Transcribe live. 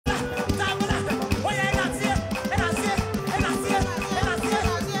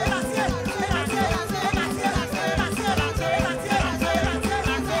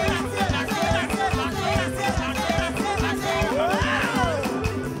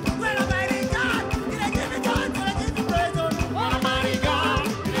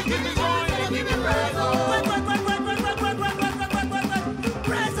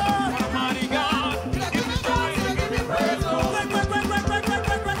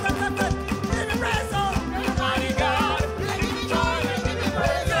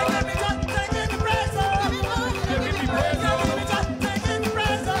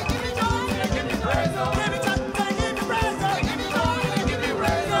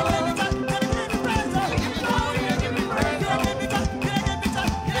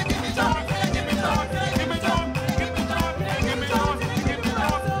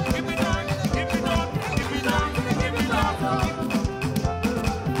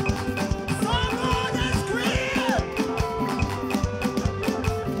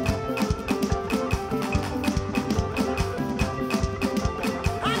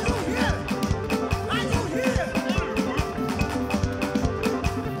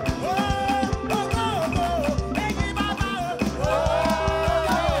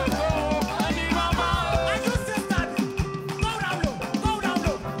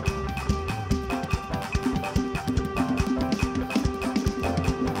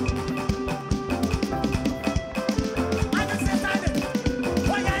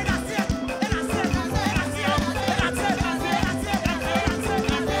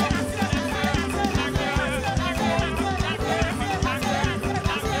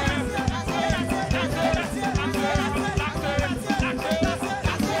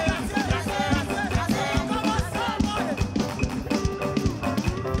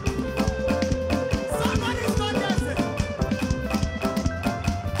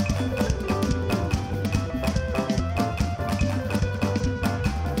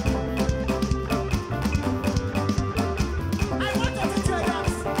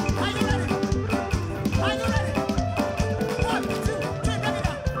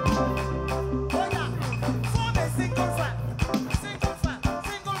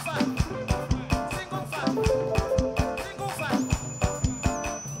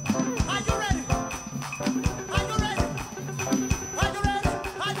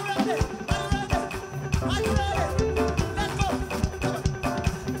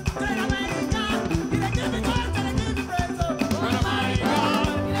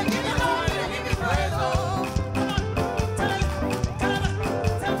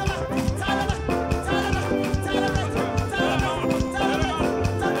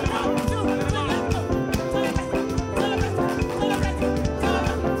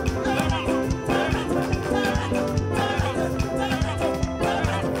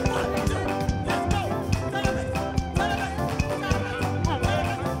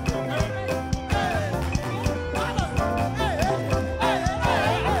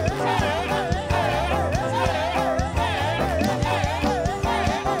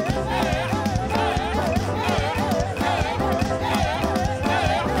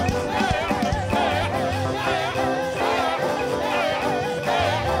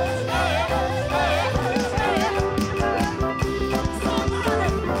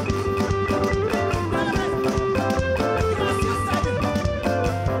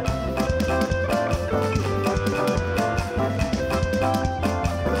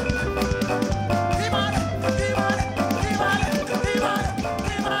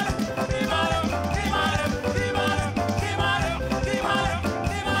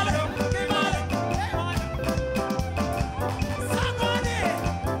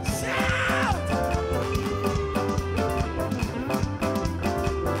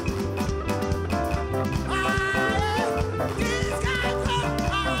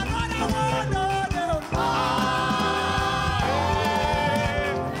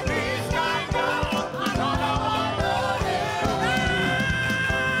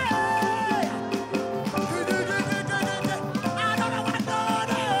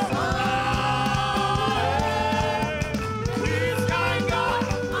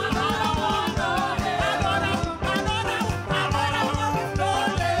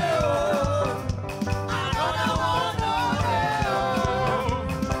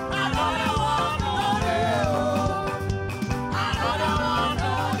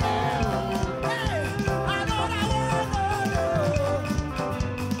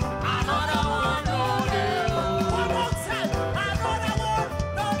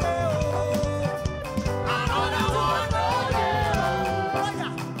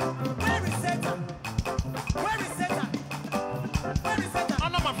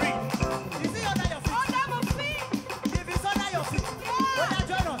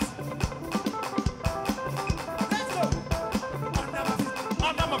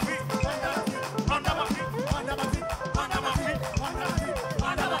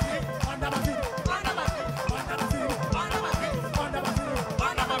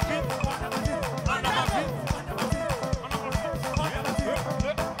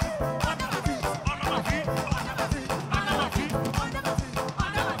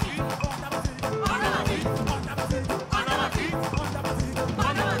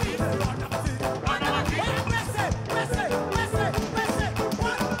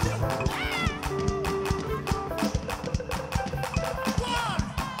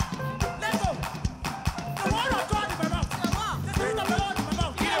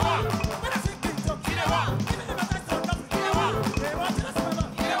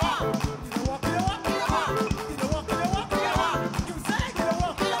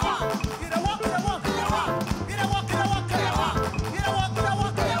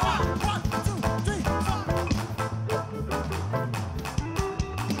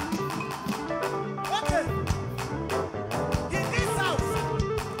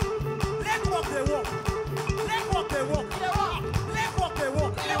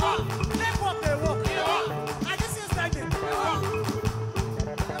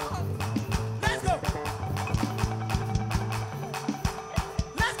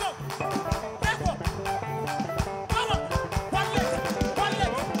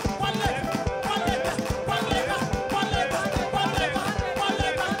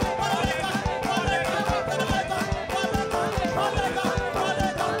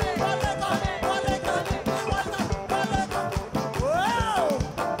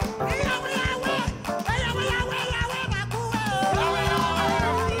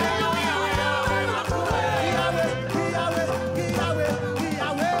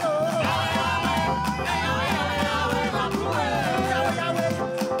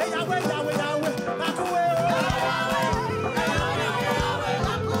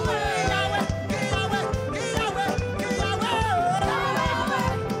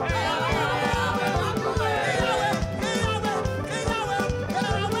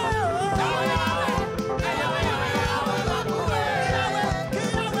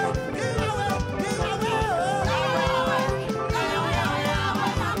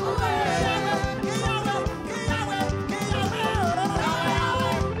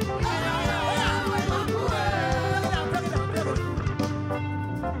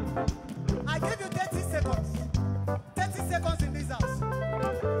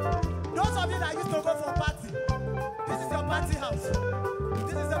party house.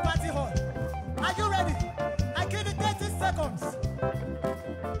 This is the party hall. Are you ready? I give you 30 seconds.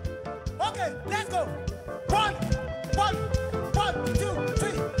 Okay, let's go. 1, 2,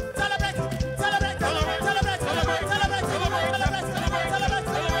 3. Celebrate, celebrate, celebrate, celebrate, celebrate, celebrate, celebrate, celebrate, celebrate,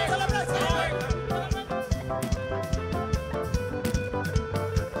 celebrate, celebrate.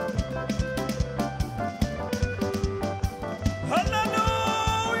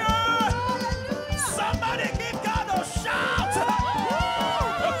 Somebody give God a shout.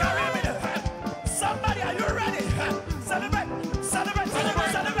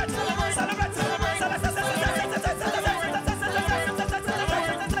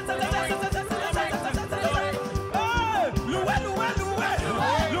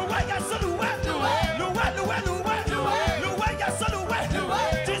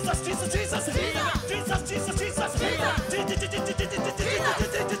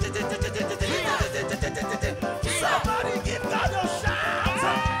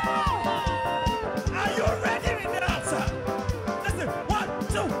 Are you ready enough? Listen, 1,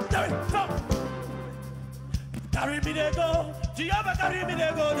 2, 3, 4. Carry me there, go. Jehovah, carry me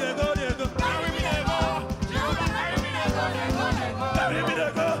there, go, there, go, there, go. Carry me there, go. Jehovah, carry me there, go, there, go, there, go. Carry me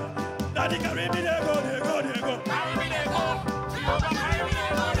there, go. Daddy, carry me there, go, there, go, there, go. Carry me there, go. Jehovah, carry me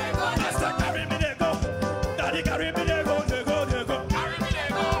there, go, there, go. Master, carry me there, go. Daddy, carry me there, go, there, go, there, go. Carry me there,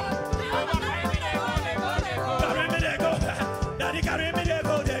 go. Jehovah, carry me there, go, there, go, there, go. Carry me there, go. Daddy, carry me there,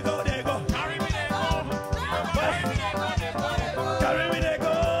 go, there, go, there, go. Carry me there, go. Jehovah, carry me there, go, there, go, there, go. Carry me there,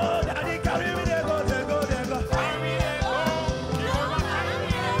 go. Daddy, carry me there, go, there, go, there, go. Carry me there, go. Jehovah, carry me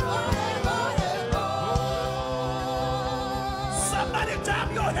there, go, there, go, there, go. Somebody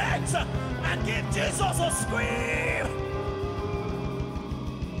tap your hands and give Jesus a scream.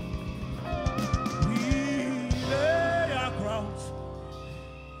 We lay our crowns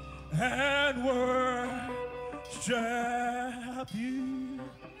and worship you.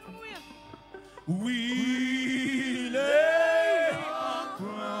 We lay our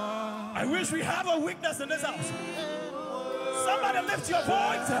crowns. I wish we have a witness in this house. Somebody lift your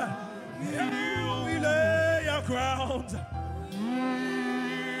voice. We lay our crowns.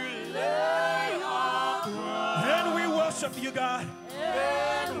 And we worship you, God.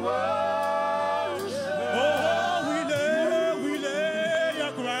 And worship. Oh, we lay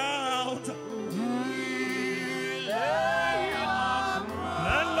our ground. We lay our ground.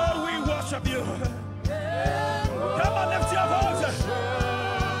 And Lord, we worship you.